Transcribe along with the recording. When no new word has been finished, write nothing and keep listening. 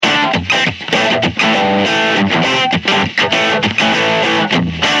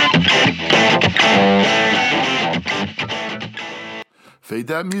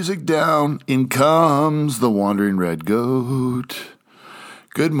that music down. In comes the Wandering Red Goat.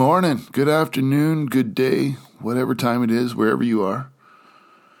 Good morning, good afternoon, good day, whatever time it is, wherever you are.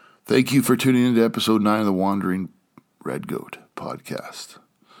 Thank you for tuning into episode 9 of the Wandering Red Goat podcast.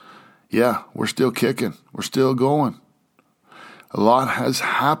 Yeah, we're still kicking. We're still going. A lot has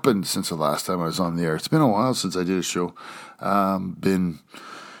happened since the last time I was on the air. It's been a while since I did a show. Been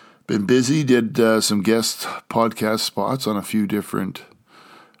busy, did some guest podcast spots on a few different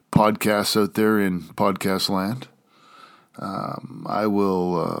podcasts out there in podcast land. I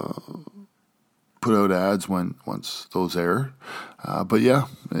will put out ads once those air. But yeah,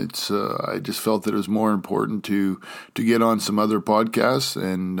 it's I just felt that it was more important to get on some other podcasts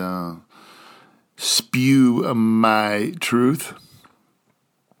and spew my truth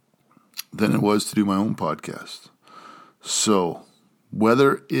than it was to do my own podcast. So,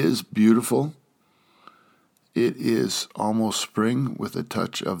 weather is beautiful. It is almost spring with a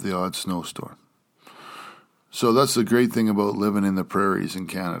touch of the odd snowstorm. So that's the great thing about living in the prairies in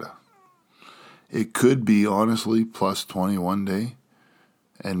Canada. It could be, honestly, plus 20 one day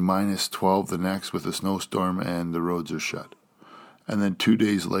and minus 12 the next with a snowstorm and the roads are shut. And then 2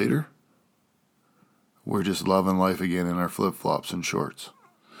 days later, we're just loving life again in our flip-flops and shorts.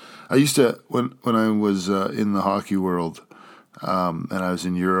 I used to, when I was in the hockey world and I was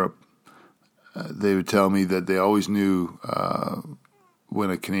in Europe, they would tell me that they always knew when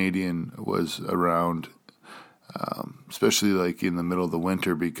a Canadian was around, especially like in the middle of the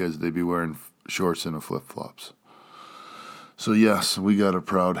winter, because they'd be wearing shorts and flip-flops. So yes, we got a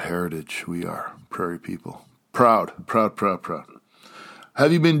proud heritage. We are prairie people. Proud.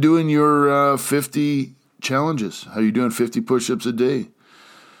 Have you been doing your 50 challenges? How are you doing 50 push-ups a day?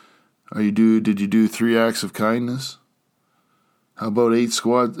 Did you do 3 acts of kindness? How about 8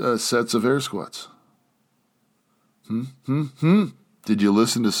 sets of air squats? Did you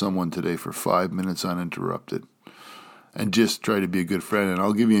listen to someone today for 5 minutes uninterrupted? And just try to be a good friend. And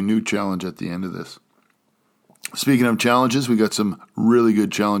I'll give you a new challenge at the end of this. Speaking of challenges, we got some really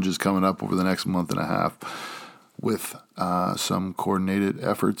good challenges coming up over the next month and a half with some coordinated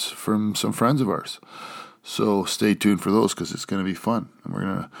efforts from some friends of ours. So stay tuned for those because it's going to be fun. And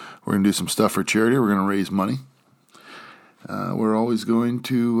we're gonna do some stuff for charity. We're going to raise money. We're always going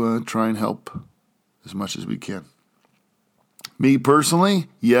to try and help as much as we can. Me personally,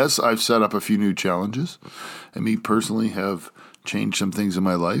 yes, I've set up a few new challenges, and me personally have changed some things in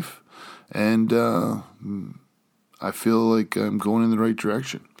my life, and I feel like I'm going in the right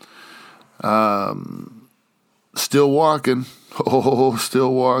direction. Still walking,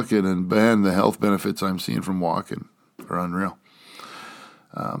 still walking, and man, the health benefits I'm seeing from walking are unreal.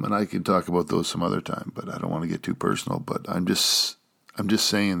 And I can talk about those some other time, but I don't want to get too personal. But I'm just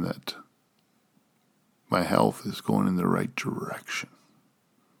saying that my health is going in the right direction.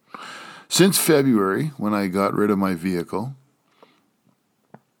 Since February, when I got rid of my vehicle,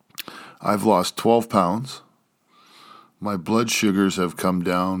 I've lost 12 pounds. My blood sugars have come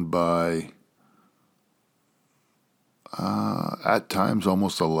down by, at times,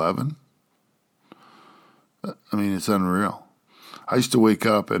 almost 11. I mean, it's unreal. I used to wake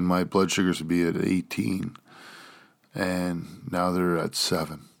up and my blood sugars would be at 18, and now they're at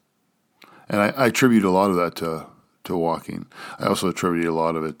 7. And I attribute a lot of that to walking. I also attribute a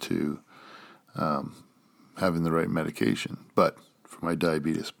lot of it to having the right medication, but for my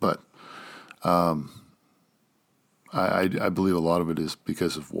diabetes. But I believe a lot of it is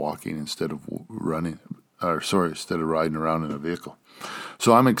because of walking instead of instead of riding around in a vehicle.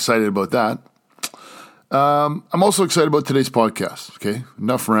 So I'm excited about that. I'm also excited about today's podcast, okay?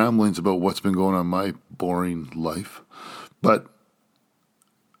 Enough ramblings about what's been going on in my boring life. But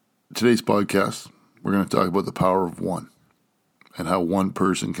today's podcast, we're going to talk about the power of one and how one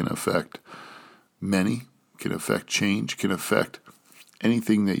person can affect many, can affect change, can affect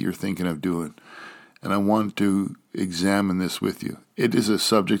anything that you're thinking of doing. And I want to examine this with you. It is a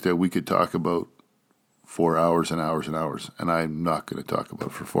subject that we could talk about for hours and hours and hours, and I'm not going to talk about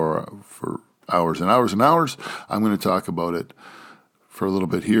it for hours and hours and hours. I'm going to talk about it for a little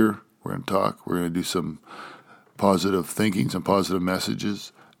bit here. We're going to talk. We're going to do some positive thinking, some positive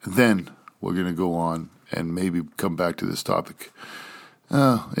messages. And then we're going to go on and maybe come back to this topic in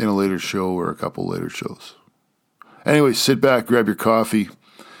a later show or a couple later shows. Anyway, sit back, grab your coffee,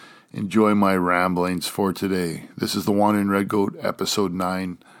 enjoy my ramblings for today. This is the Wandering Red Goat, episode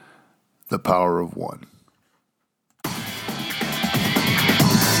 9, The Power of One.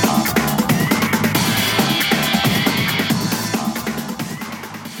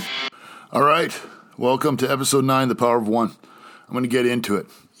 All right, welcome to episode 9, The Power of One. I'm going to get into it.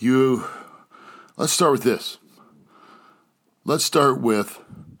 Let's start with this. Let's start with,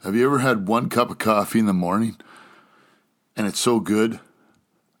 have you ever had one cup of coffee in the morning and it's so good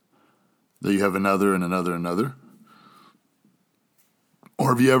that you have another and another and another? Or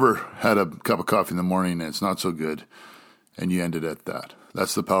have you ever had a cup of coffee in the morning and it's not so good and you ended at that?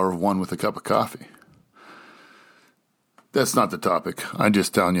 That's the power of one with a cup of coffee. That's not the topic. I'm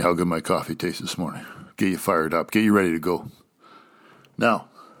just telling you how good my coffee tastes this morning. Get you fired up. Get you ready to go. Now,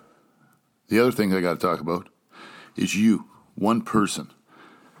 the other thing I got to talk about is you, one person.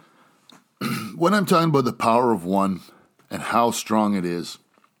 When I'm talking about the power of one and how strong it is,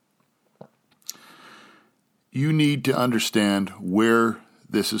 you need to understand where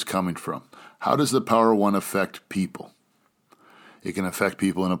this is coming from. How does the power of one affect people? It can affect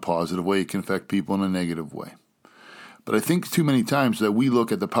people in a positive way. It can affect people in a negative way. But I think too many times that we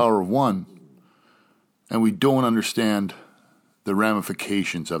look at the power of one and we don't understand the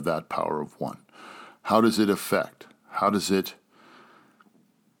ramifications of that power of one. How does it affect? How does it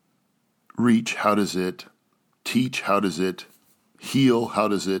reach? How does it teach? How does it heal? How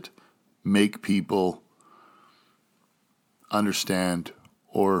does it make people understand?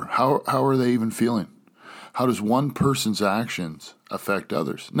 Or how are they even feeling? How does one person's actions affect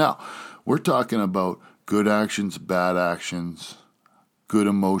others? Now, we're talking about good actions, bad actions, good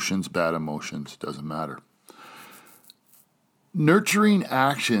emotions, bad emotions, doesn't matter. Nurturing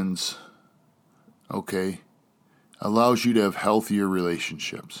actions, allows you to have healthier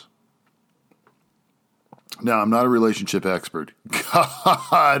relationships. Now, I'm not a relationship expert.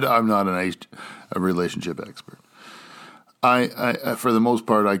 God, I'm not a relationship expert. I for the most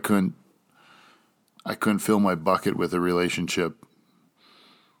part, I couldn't fill my bucket with a relationship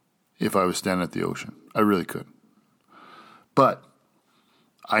if I was standing at the ocean. I really couldn't. But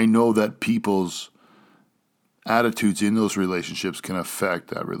I know that people's attitudes in those relationships can affect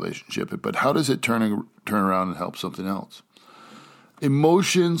that relationship. But how does it turn around and help something else?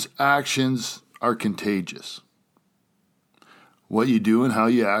 Emotions, actions are contagious. What you do and how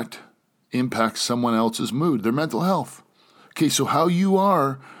you act impacts someone else's mood, their mental health. Okay, so how you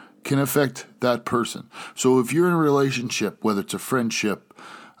are can affect that person. So if you're in a relationship, whether it's a friendship,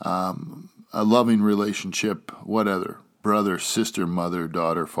 a loving relationship, whatever, brother, sister, mother,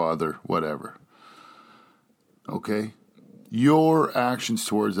 daughter, father, whatever, okay, your actions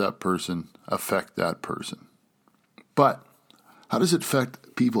towards that person affect that person. But how does it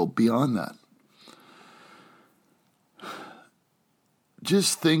affect people beyond that?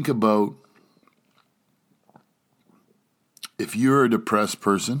 Just think about, if you're a depressed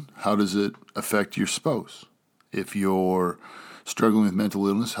person, how does it affect your spouse? If you're struggling with mental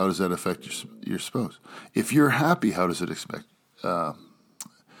illness, how does that affect your spouse? If you're happy, how does it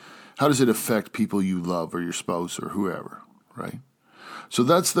affect people you love or your spouse or whoever, right? So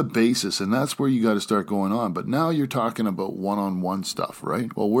that's the basis, and that's where you got to start going on. But now you're talking about one-on-one stuff,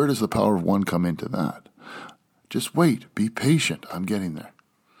 right? Well, where does the power of one come into that? Just wait, be patient. I'm getting there.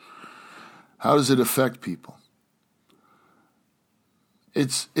 How does it affect people?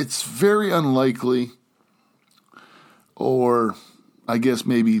 It's very unlikely, or I guess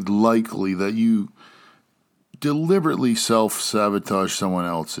maybe likely, that you deliberately self-sabotage someone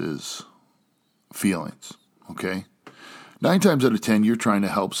else's feelings, okay? 9 times out of 10, you're trying to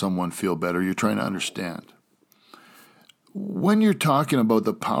help someone feel better. You're trying to understand. When you're talking about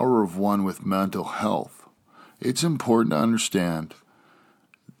the power of one with mental health, it's important to understand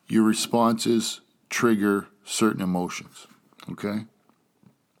your responses trigger certain emotions, okay?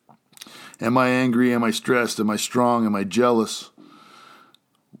 Am I angry? Am I stressed? Am I strong? Am I jealous?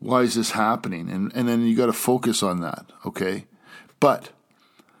 Why is this happening? And then you got to focus on that, okay? But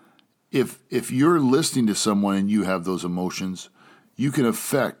if you're listening to someone and you have those emotions, you can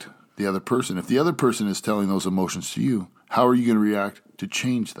affect the other person. If the other person is telling those emotions to you, how are you going to react to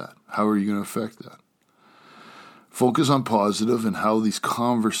change that? How are you going to affect that? Focus on positive and how these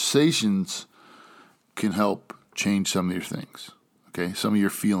conversations can help change some of your things, okay? Some of your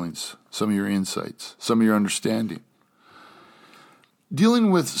feelings, some of your insights, some of your understanding.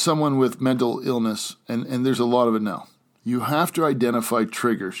 Dealing with someone with mental illness, and there's a lot of it now, you have to identify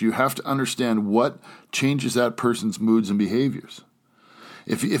triggers. You have to understand what changes that person's moods and behaviors.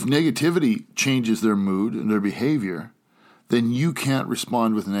 If negativity changes their mood and their behavior, then you can't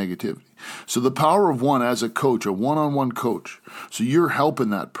respond with negativity. So the power of one as a coach, a one-on-one coach, so you're helping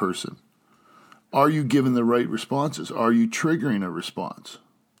that person. Are you giving the right responses? Are you triggering a response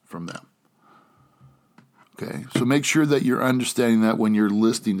from them? Okay, so make sure that you're understanding that when you're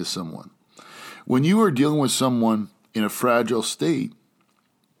listening to someone. When you are dealing with someone in a fragile state,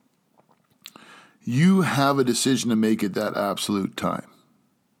 you have a decision to make at that absolute time.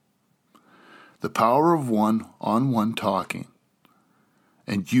 The power of one-on-one talking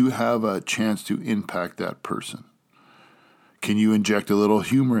and you have a chance to impact that person. Can you inject a little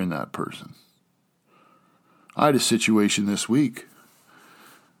humor in that person? I had a situation this week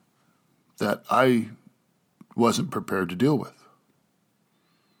that I wasn't prepared to deal with.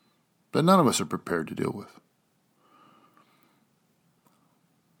 But none of us are prepared to deal with.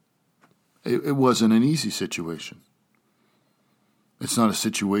 It wasn't an easy situation. It's not a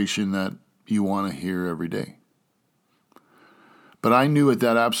situation that you want to hear every day. But I knew at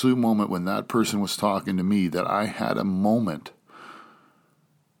that absolute moment when that person was talking to me that I had a moment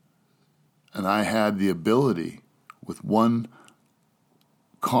and I had the ability with one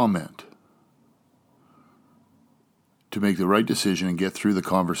comment to make the right decision and get through the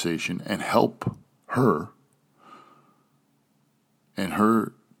conversation and help her in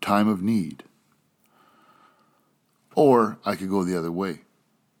her time of need. Or I could go the other way.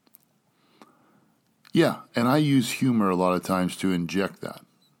 Yeah, and I use humor a lot of times to inject that.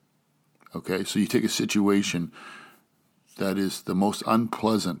 Okay, so you take a situation that is the most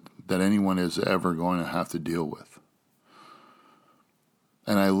unpleasant that anyone is ever going to have to deal with.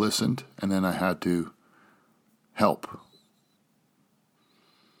 And I listened, and then I had to help.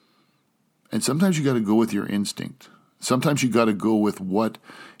 And sometimes you got to go with your instinct. Sometimes you got to go with what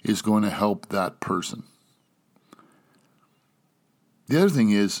is going to help that person. The other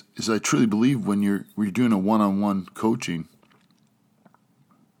thing is I truly believe when you're doing a one-on-one coaching,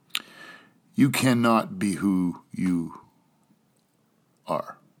 you cannot be who you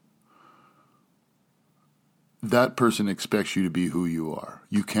are. That person expects you to be who you are.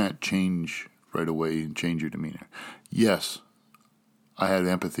 You can't change right away and change your demeanor. Yes, I had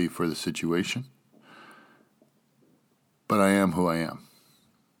empathy for the situation, but I am who I am.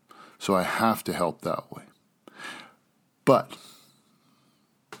 So I have to help that way. But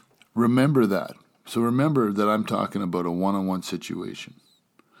remember that. So remember that I'm talking about a one-on-one situation.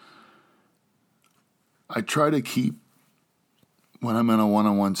 I try to keep, when I'm in a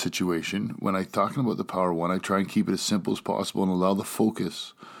one-on-one situation, when I'm talking about the Power of One, I try and keep it as simple as possible and allow the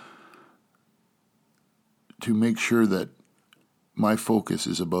focus to make sure that my focus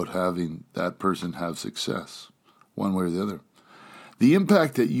is about having that person have success, one way or the other. The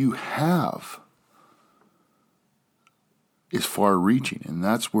impact that you have is far-reaching, and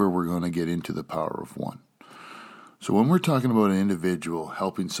that's where we're going to get into the Power of One. So when we're talking about an individual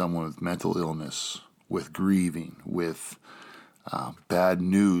helping someone with mental illness, with grieving, with bad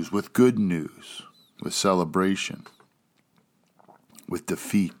news, with good news, with celebration, with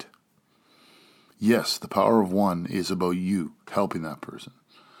defeat, yes, the Power of One is about you helping that person.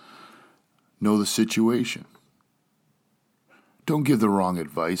 Know the situation. Don't give the wrong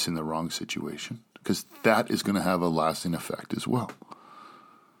advice in the wrong situation, because that is going to have a lasting effect as well.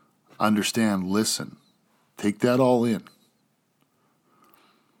 Understand, listen, take that all in.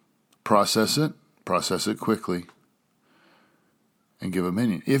 Process it quickly, and give a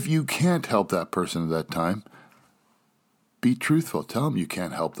opinion. If you can't help that person at that time, be truthful. Tell them you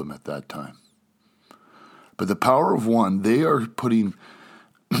can't help them at that time. But the Power of One, they are putting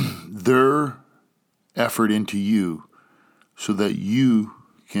their effort into you so that you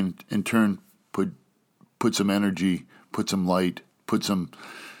can, in turn, put some energy, put some light, put some,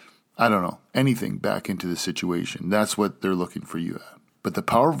 anything back into the situation. That's what they're looking for you at. But the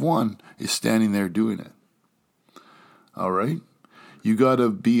Power of One is standing there doing it. All right? You got to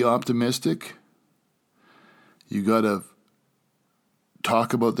be optimistic. You got to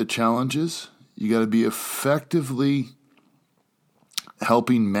talk about the challenges. You got to be effectively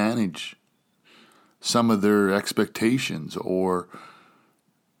helping manage some of their expectations or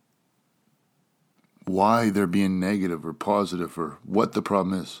why they're being negative or positive or what the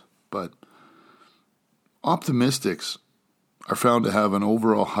problem is. But optimistics are found to have an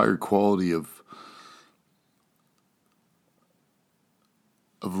overall higher quality of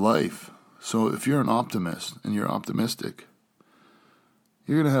life. So if you're an optimist and you're optimistic,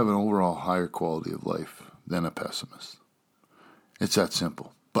 you're going to have an overall higher quality of life than a pessimist. It's that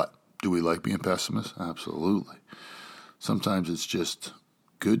simple. But do we like being pessimists? Absolutely. Sometimes it's just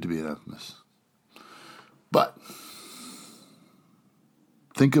good to be an optimist. But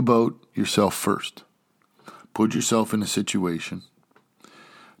think about yourself first. Put yourself in a situation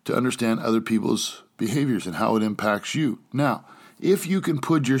to understand other people's behaviors and how it impacts you. Now, if you can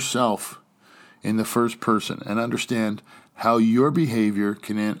put yourself in the first person and understand how your behavior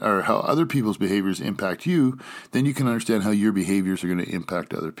or how other people's behaviors impact you, then you can understand how your behaviors are going to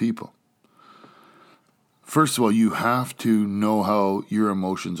impact other people. First of all, you have to know how your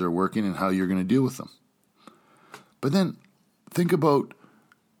emotions are working and how you're going to deal with them. But then think about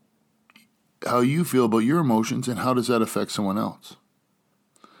how you feel about your emotions and how does that affect someone else.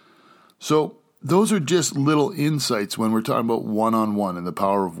 So those are just little insights when we're talking about one-on-one and the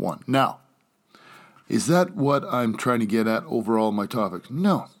power of one. Now, is that what I'm trying to get at overall in my topic?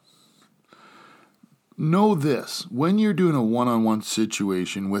 No. Know this. When you're doing a one-on-one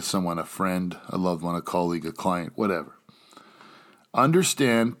situation with someone, a friend, a loved one, a colleague, a client, whatever,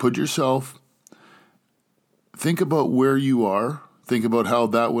 understand, put yourself, think about where you are, think about how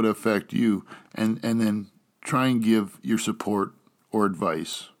that would affect you, and then try and give your support or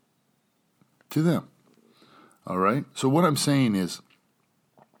advice to them. All right? So what I'm saying is,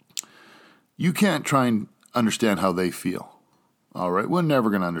 you can't try and understand how they feel. All right? We're never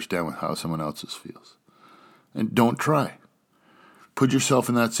going to understand how someone else's feels. And don't try. Put yourself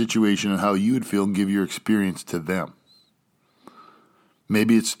in that situation and how you would feel and give your experience to them.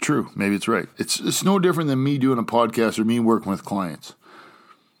 Maybe it's true. Maybe it's right. It's no different than me doing a podcast or me working with clients.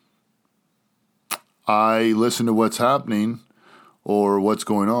 I listen to what's happening or what's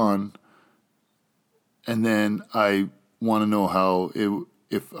going on, and then I want to know how,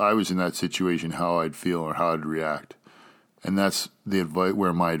 if I was in that situation, how I'd feel or how I'd react. And that's the advice,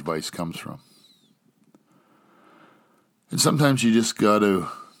 where my advice comes from. And sometimes you just got to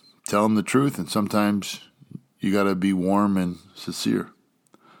tell them the truth, and sometimes you got to be warm and sincere.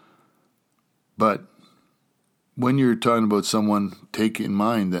 But when you're talking about someone, take in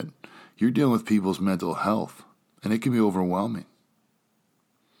mind that you're dealing with people's mental health, and it can be overwhelming.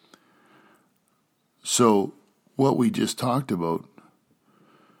 So what we just talked about,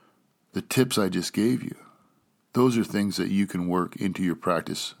 the tips I just gave you, those are things that you can work into your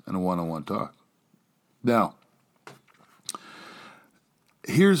practice in a one-on-one talk. Now,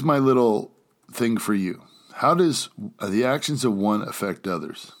 here's my little thing for you. How does the actions of one affect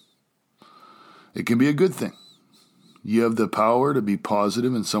others? It can be a good thing. You have the power to be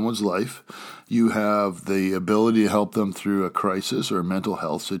positive in someone's life. You have the ability to help them through a crisis or a mental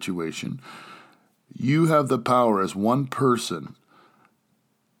health situation. You have the power as one person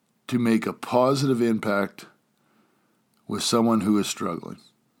to make a positive impact with someone who is struggling.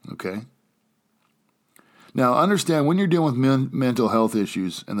 Okay? Now, understand, when you're dealing with mental health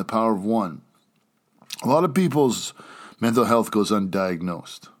issues and the power of one, a lot of people's mental health goes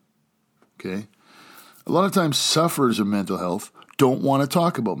undiagnosed. Okay? A lot of times, sufferers of mental health don't want to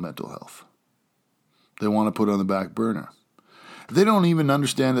talk about mental health. They want to put it on the back burner. They don't even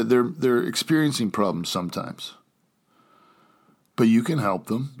understand that they're experiencing problems sometimes. But you can help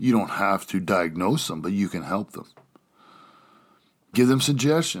them. You don't have to diagnose them, but you can help them. Give them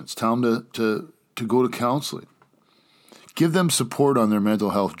suggestions. Tell them to go to counseling. Give them support on their mental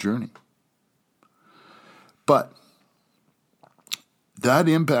health journey. But that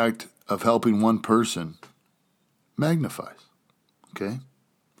impact of helping one person magnifies. Okay?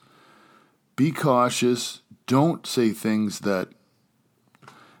 Be cautious. Don't say things that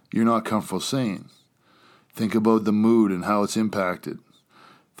you're not comfortable saying. Think about the mood and how it's impacted.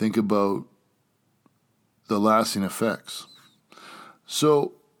 Think about the lasting effects.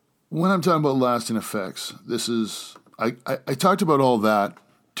 So when I'm talking about lasting effects, I talked about all that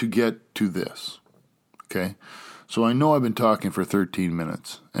to get to this. Okay? So I know I've been talking for 13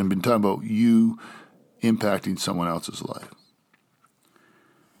 minutes and been talking about you impacting someone else's life.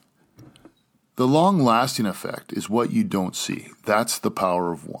 The long-lasting effect is what you don't see. That's the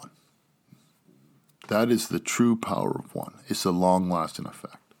power of one. That is the true power of one. It's the long-lasting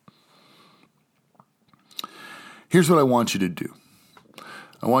effect. Here's what I want you to do.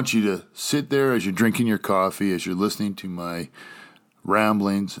 I want you to sit there as you're drinking your coffee, as you're listening to my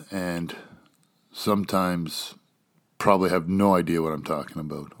ramblings, and sometimes probably have no idea what I'm talking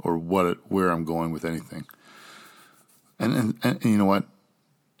about or where I'm going with anything. And you know what?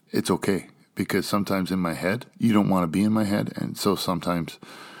 It's okay, because sometimes in my head, you don't want to be in my head, and so sometimes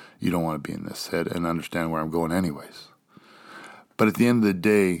you don't want to be in this head and understand where I'm going anyways. But at the end of the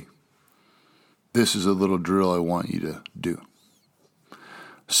day, this is a little drill I want you to do.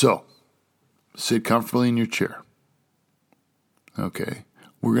 So, sit comfortably in your chair. Okay,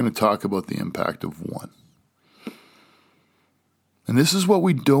 we're going to talk about the impact of one. And this is what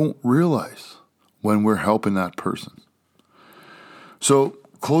we don't realize when we're helping that person. So,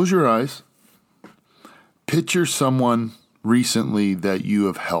 close your eyes. Picture someone recently that you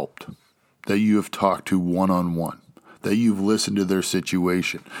have helped, that you have talked to one-on-one, that you've listened to their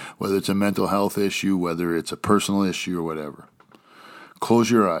situation, whether it's a mental health issue, whether it's a personal issue or whatever.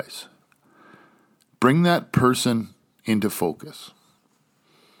 Close your eyes. Bring that person into focus.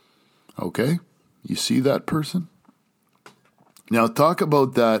 Okay? You see that person? Now talk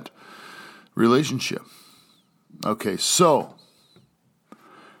about that relationship. Okay, so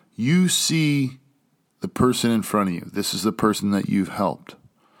you see the person in front of you. This is the person that you've helped.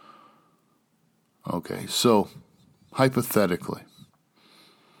 Okay, so hypothetically,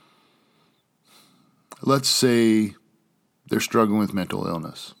 let's say they're struggling with mental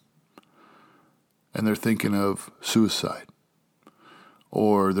illness and they're thinking of suicide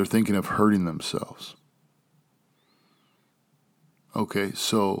or they're thinking of hurting themselves. Okay,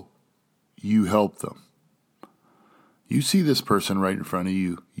 so you help them. You see this person right in front of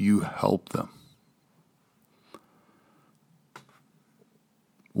you, you help them.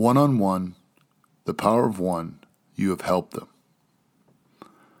 One-on-one, the power of one, you have helped them.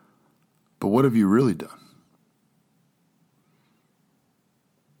 But what have you really done?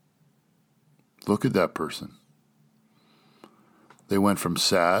 Look at that person. They went from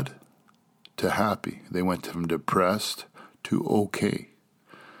sad to happy. They went from depressed to okay.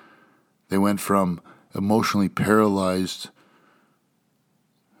 They went from emotionally paralyzed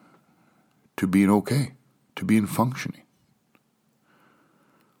to being okay, to being functioning.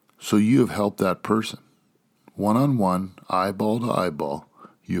 So you have helped that person. One-on-one, eyeball to eyeball,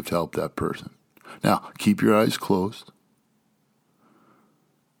 you have helped that person. Now, keep your eyes closed.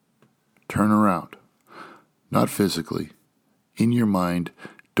 Turn around. Not physically. In your mind,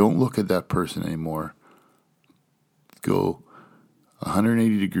 don't look at that person anymore. Go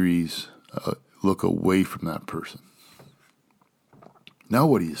 180 degrees, look away from that person. Now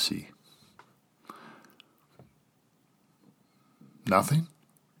what do you see? Nothing?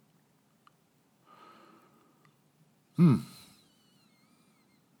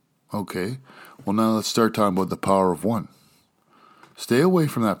 Okay. Well, now let's start talking about the power of one. Stay away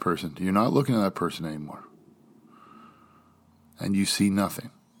from that person. You're not looking at that person anymore. And you see nothing.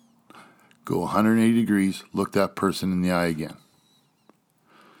 Go 180 degrees, look that person in the eye again.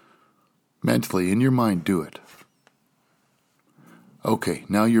 Mentally, in your mind, do it. Okay,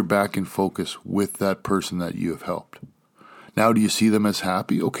 now you're back in focus with that person that you have helped. Now, do you see them as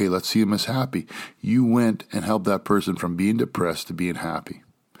happy? Okay, let's see them as happy. You went and helped that person from being depressed to being happy.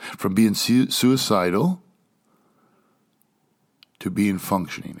 From being suicidal to being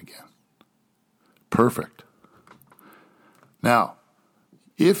functioning again. Perfect. Now,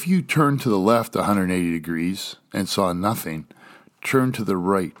 if you turn to the left 180 degrees and saw nothing, turn to the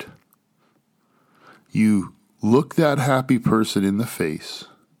right. You look that happy person in the face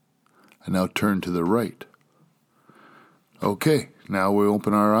and now turn to the right. Okay, now we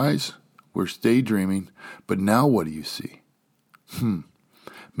open our eyes, we're daydreaming, but now what do you see?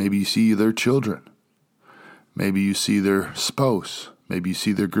 Maybe you see their children. Maybe you see their spouse. Maybe you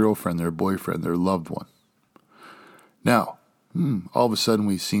see their girlfriend, their boyfriend, their loved one. Now, all of a sudden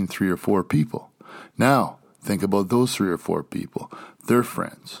we've seen 3 or 4 people. Now, think about those 3 or 4 people, their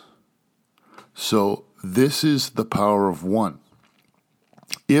friends. So this is the power of one.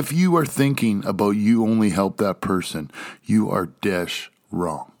 If you are thinking about you only help that person, you are dash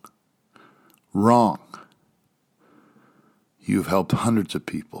wrong. Wrong. You've helped hundreds of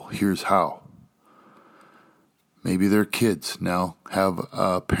people. Here's how. Maybe their kids now have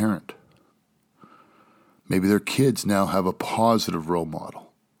a parent. Maybe their kids now have a positive role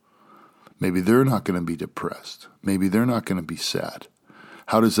model. Maybe they're not going to be depressed. Maybe they're not going to be sad.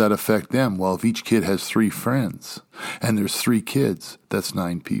 How does that affect them? Well, if each kid has 3 friends and there's 3 kids, that's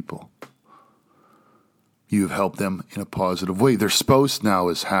 9 people. You've helped them in a positive way. Their spouse now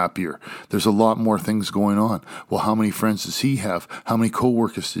is happier. There's a lot more things going on. Well, how many friends does he have? How many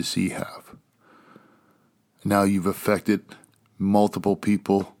coworkers does he have? Now you've affected multiple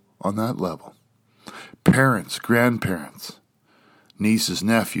people on that level. Parents, grandparents, nieces,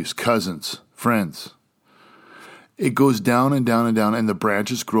 nephews, cousins, friends. It goes down and down and down, and the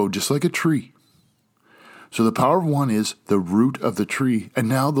branches grow just like a tree. So the power of one is the root of the tree, and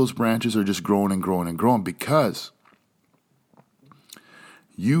now those branches are just growing and growing and growing because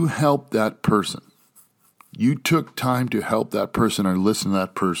you helped that person. You took time to help that person or listen to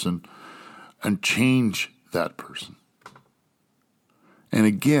that person and change that person. And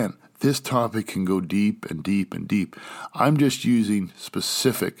again, this topic can go deep and deep and deep. I'm just using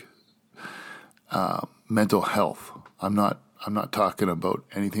specific mental health. I'm not talking about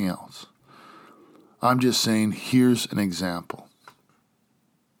anything else. I'm just saying, here's an example.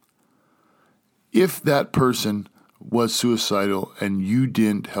 If that person was suicidal and you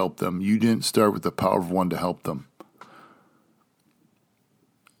didn't help them, you didn't start with the power of one to help them,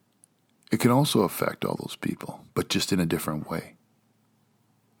 it can also affect all those people, but just in a different way.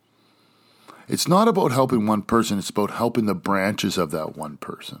 It's not about helping one person, it's about helping the branches of that one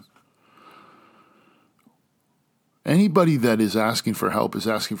person. Anybody that is asking for help is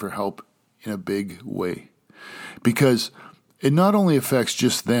asking for help in a big way. Because it not only affects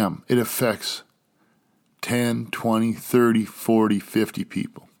just them, it affects 10, 20, 30, 40, 50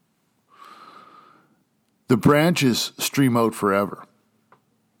 people. the branches stream out forever.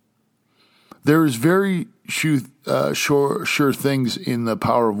 There is very sure things in the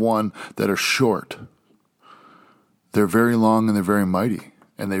power of one that are short. They're very long and they're very mighty,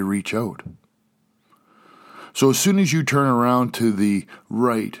 and they reach out. So as soon as you turn around to the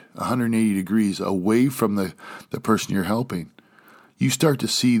right, 180 degrees away from the person you're helping, you start to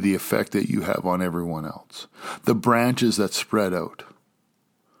see the effect that you have on everyone else. The branches that spread out.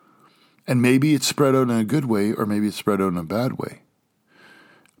 And maybe it's spread out in a good way, or maybe it's spread out in a bad way.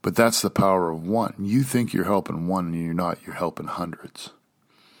 But that's the power of one. You think you're helping one, and you're not. You're helping hundreds.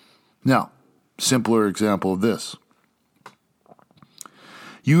 Now, simpler example of this.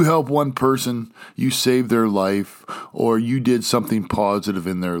 You help one person, you save their life, or you did something positive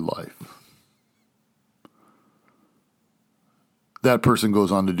in their life. That person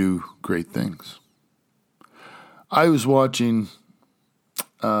goes on to do great things. I was watching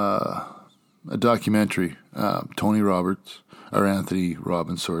a documentary, Anthony Robbins,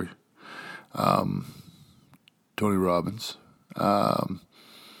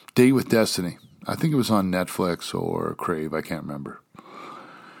 Date with Destiny. I think it was on Netflix or Crave, I can't remember.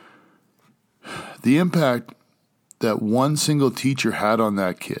 The impact that one single teacher had on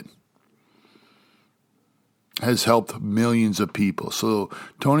that kid has helped millions of people. So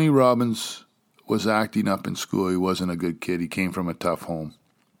Tony Robbins was acting up in school. He wasn't a good kid. He came from a tough home.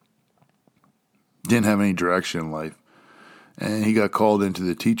 Didn't have any direction in life. And he got called into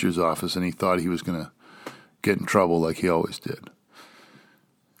the teacher's office, and he thought he was going to get in trouble like he always did.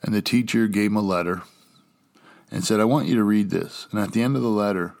 And the teacher gave him a letter and said, I want you to read this. And at the end of the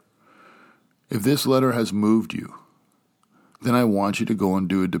letter, if this letter has moved you, then I want you to go and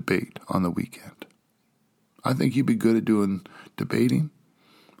do a debate on the weekend. I think you'd be good at doing debating.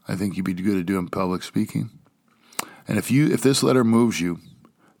 I think you'd be good at doing public speaking. And if this letter moves you,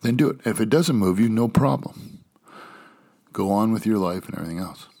 then do it. If it doesn't move you, no problem. Go on with your life and everything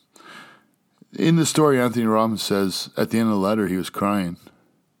else. In the story, Anthony Robbins says at the end of the letter, he was crying.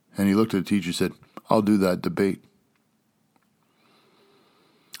 And he looked at the teacher and said, I'll do that debate.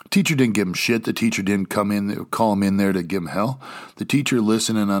 Teacher didn't give him shit. The teacher didn't call him in there to give him hell. The teacher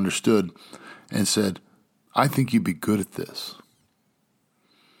listened and understood and said, I think you'd be good at this.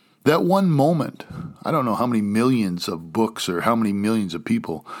 That one moment, I don't know how many millions of books or how many millions of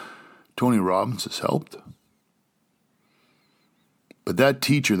people Tony Robbins has helped. But that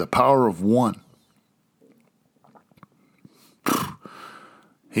teacher, the power of one,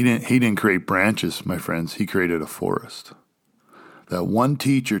 he didn't create branches, my friends. He created a forest. That one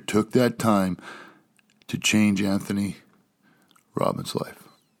teacher took that time to change Anthony Robbins' life.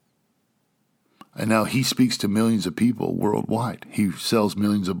 And now he speaks to millions of people worldwide. He sells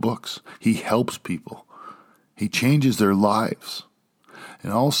millions of books. He helps people. He changes their lives.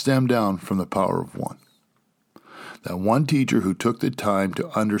 And all stem down from the power of one. That one teacher who took the time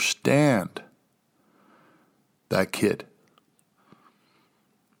to understand that kid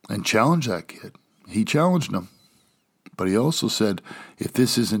and challenge that kid. He challenged him. But he also said, if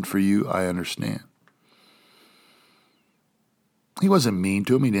this isn't for you, I understand. He wasn't mean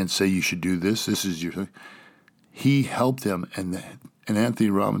to him. He didn't say you should do this. This is your thing. He helped him, and Anthony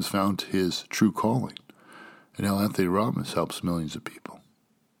Robbins found his true calling. And now Anthony Robbins helps millions of people.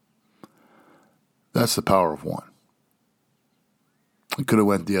 That's the power of one. It could have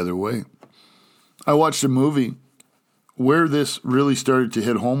went the other way. I watched a movie where this really started to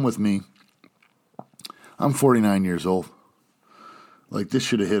hit home with me. I'm 49 years old. Like, this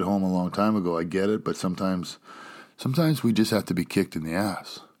should have hit home a long time ago. I get it, but sometimes we just have to be kicked in the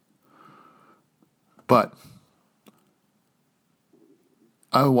ass. But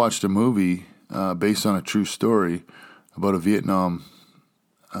I watched a movie based on a true story about a Vietnam,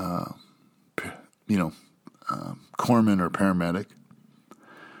 corpsman or paramedic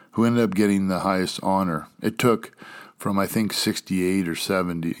who ended up getting the highest honor. It took from, I think, 68 or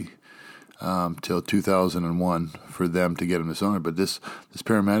 70 till 2001 for them to get him this honor. But this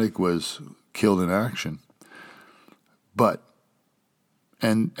paramedic was killed in action. But,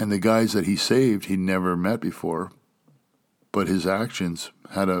 and the guys that he saved, he'd never met before, but his actions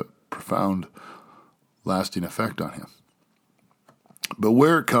had a profound, lasting effect on him. But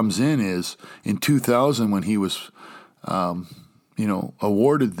where it comes in is, in 2000, when he was,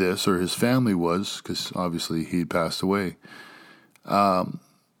 awarded this, or his family was, because obviously he had passed away, it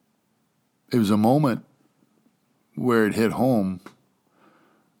was a moment where it hit home,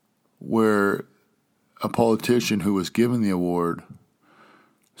 where a politician who was given the award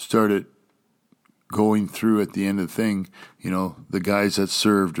started going through at the end of the thing, the guys that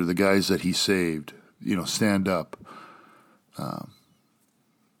served or the guys that he saved, stand up.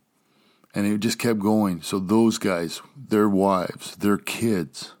 And it just kept going. So those guys, their wives, their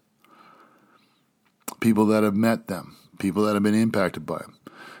kids, people that have met them, people that have been impacted by him.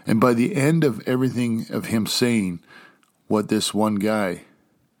 And by the end of everything of him saying what this one guy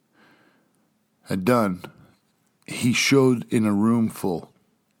had done, he showed in a room full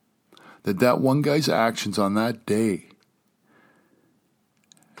that one guy's actions on that day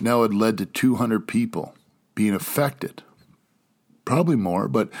now had led to 200 people being affected. Probably more,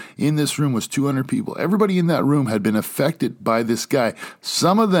 but in this room was 200 people. Everybody in that room had been affected by this guy.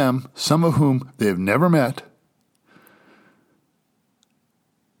 Some of whom they have never met,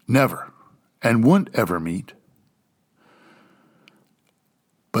 never, and wouldn't ever meet.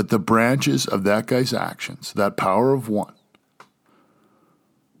 But the branches of that guy's actions, that power of one,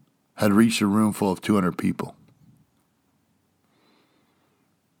 had reached a room full of 200 people.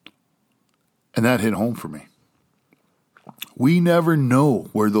 And that hit home for me. We never know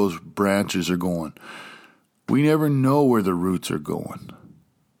where those branches are going. We never know where the roots are going.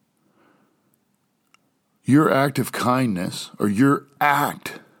 Your act of kindness, or your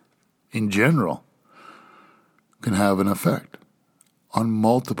act in general, can have an effect on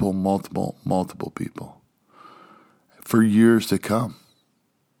multiple people for years to come.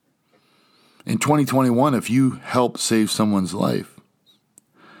 In 2021, if you help save someone's life,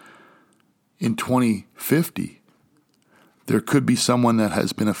 in 2050, there could be someone that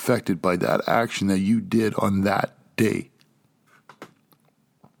has been affected by that action that you did on that day.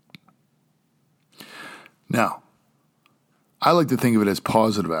 Now, I like to think of it as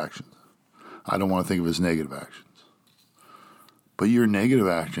positive actions. I don't want to think of it as negative actions. But your negative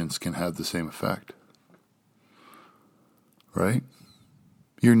actions can have the same effect. Right?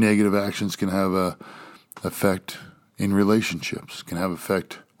 Your negative actions can have an effect in relationships, can have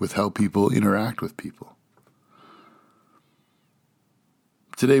effect with how people interact with people.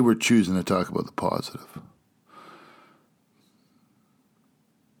 Today we're choosing to talk about the positive.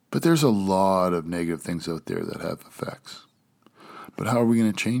 But there's a lot of negative things out there that have effects. But how are we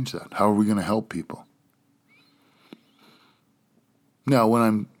going to change that? How are we going to help people? Now,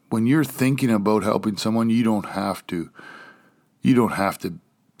 when you're thinking about helping someone, you don't have to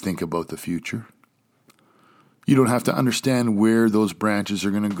think about the future. You don't have to understand where those branches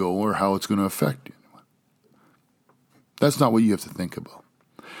are going to go or how it's going to affect you. That's not what you have to think about.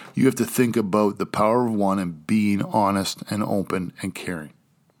 You have to think about the power of one and being honest and open and caring.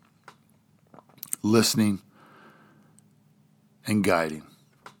 Listening and guiding.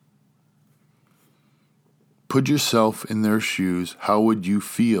 Put yourself in their shoes. How would you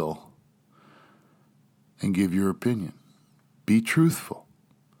feel? And give your opinion. Be truthful.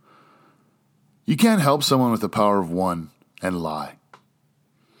 You can't help someone with the power of one and lie.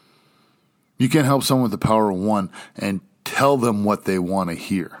 You can't help someone with the power of one and tell them what they want to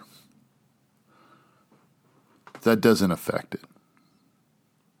hear. That doesn't affect it.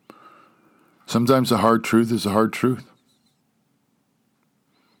 Sometimes the hard truth is the hard truth.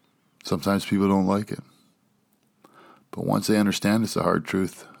 Sometimes people don't like it. But once they understand it's the hard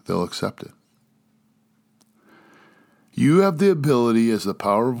truth, they'll accept it. You have the ability as the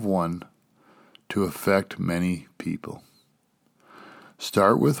power of one to affect many people.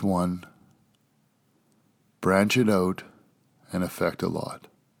 Start with one, branch it out, and affect a lot.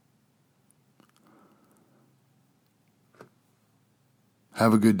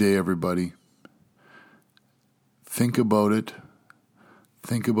 Have a good day, everybody. Think about it.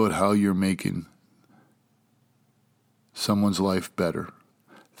 Think about how you're making someone's life better.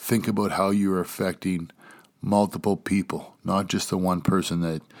 Think about how you're affecting multiple people, not just the one person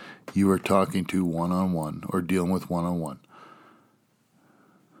that you are talking to one-on-one or dealing with one-on-one.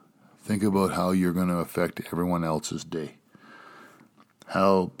 Think about how you're going to affect everyone else's day.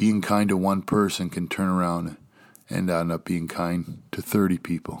 How being kind to one person can turn around and end up being kind to 30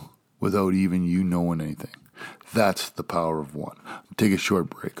 people without even you knowing anything. That's the power of one. Take a short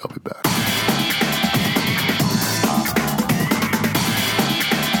break. I'll be back.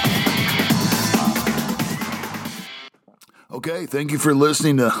 Okay, thank you for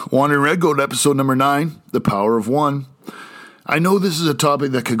listening to Wandering Red Goat, episode number 9, The Power of One. I know this is a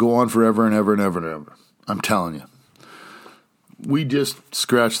topic that could go on forever and ever and ever and ever. I'm telling you. We just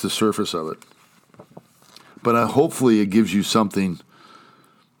scratched the surface of it. But hopefully it gives you something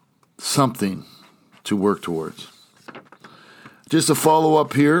to work towards. Just a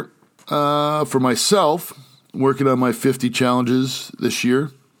follow-up here for myself, working on my 50 challenges this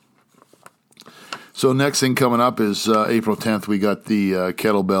year. So next thing coming up is April 10th, we got the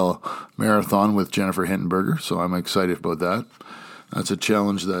Kettlebell Marathon with Jennifer Hindenberger, so I'm excited about that. That's a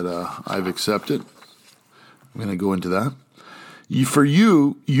challenge that I've accepted. I'm going to go into that. For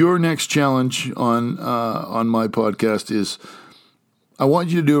you, your next challenge on my podcast is I want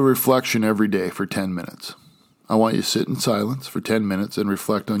you to do a reflection every day for 10 minutes. I want you to sit in silence for 10 minutes and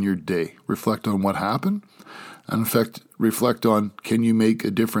reflect on your day. Reflect on what happened. And in fact, reflect on, can you make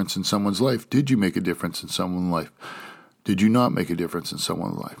a difference in someone's life? Did you make a difference in someone's life? Did you not make a difference in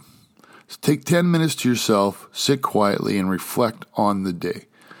someone's life? So take 10 minutes to yourself, sit quietly, and reflect on the day.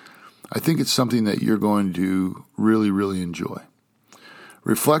 I think it's something that you're going to really, really enjoy.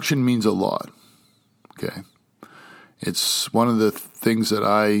 Reflection means a lot, okay? It's one of the things that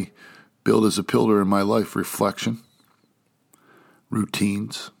I build as a pillar in my life, reflection,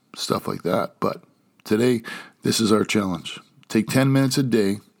 routines, stuff like that. But today, this is our challenge. Take 10 minutes a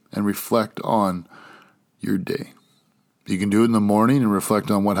day and reflect on your day. You can do it in the morning and reflect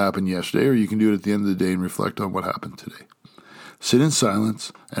on what happened yesterday, or you can do it at the end of the day and reflect on what happened today. Sit in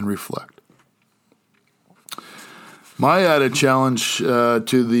silence and reflect. My added challenge to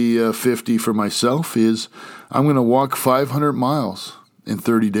the 50 for myself is I'm going to walk 500 miles in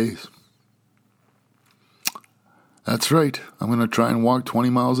 30 days. That's right. I'm going to try and walk 20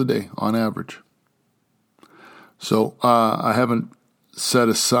 miles a day on average. So I haven't set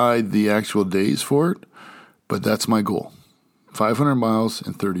aside the actual days for it, but that's my goal. 500 miles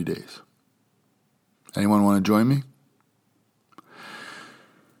in 30 days. Anyone want to join me?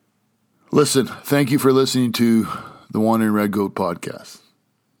 Listen, thank you for listening to the Wandering Red Goat podcast.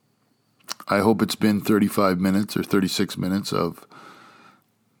 I hope it's been 35 minutes or 36 minutes of,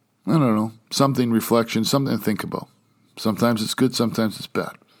 I don't know, something reflection, something to think about. Sometimes it's good, sometimes it's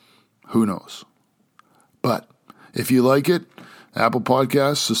bad. Who knows? But if you like it, Apple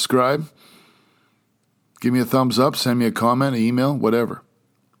Podcasts, subscribe, give me a thumbs up, send me a comment, an email, whatever.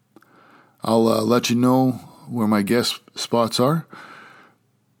 I'll let you know where my guest spots are.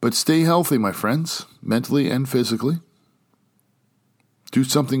 But stay healthy, my friends, mentally and physically. Do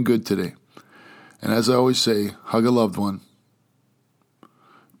something good today. And as I always say, hug a loved one.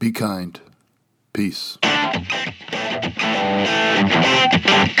 Be kind. Peace.